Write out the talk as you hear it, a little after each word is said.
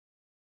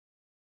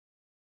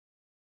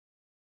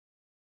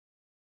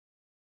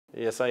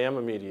Yes, I am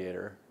a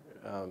mediator.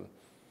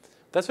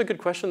 That's a good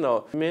question,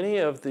 though. Many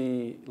of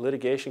the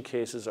litigation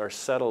cases are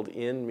settled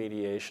in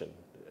mediation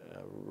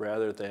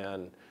rather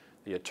than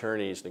the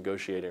attorneys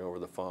negotiating over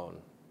the phone.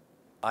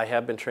 I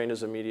have been trained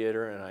as a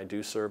mediator, and I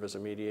do serve as a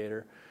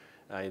mediator.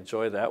 I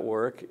enjoy that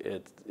work.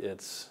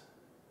 It's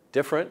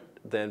different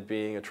than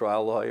being a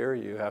trial lawyer.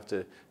 You have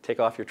to take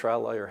off your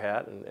trial lawyer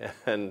hat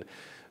and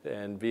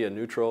be a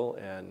neutral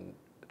and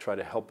try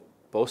to help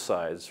both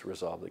sides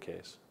resolve the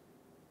case.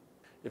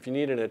 If you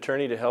need an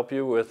attorney to help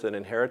you with an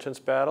inheritance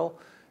battle,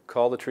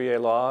 call the Triay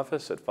Law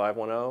Office at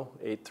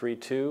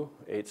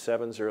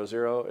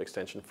 510-832-8700,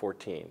 extension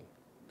 14.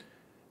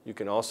 You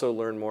can also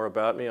learn more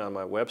about me on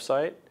my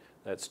website.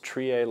 That's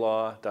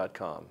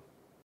triaylaw.com.